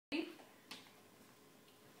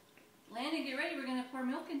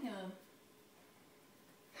more milk in him.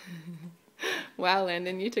 Wow,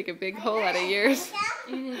 Landon, you took a big hole out of yours.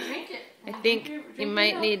 You need to drink it. I think you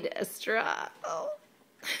might need a straw. Oh.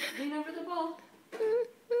 Lean over the bowl.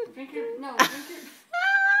 Drink your, no, drink your.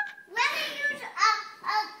 Let me use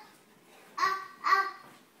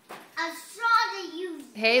a straw to use.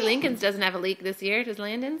 Hey, Lincoln's doesn't have a leak this year. Does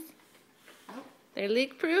Landon's? Oh. They're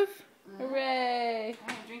leak proof? Hooray. All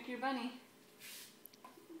right, drink your bunny.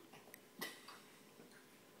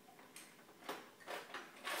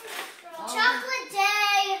 Chocolate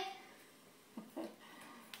day.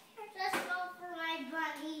 Let's go for my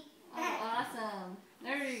bunny. Oh, awesome.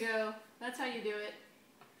 There you go. That's how you do it.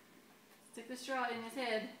 Stick the straw in his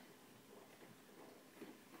head.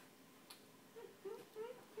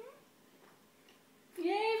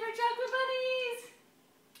 Yay for chocolate bunnies!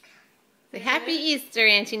 Say Happy Easter,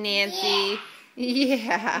 Auntie Nancy.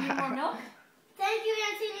 Yeah. Need more milk? Thank you,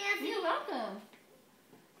 Auntie Nancy. You're welcome.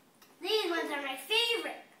 These ones are my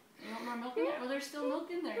favorite. You want more milk in there? Well, there's still milk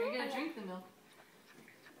in there. You gotta drink the milk.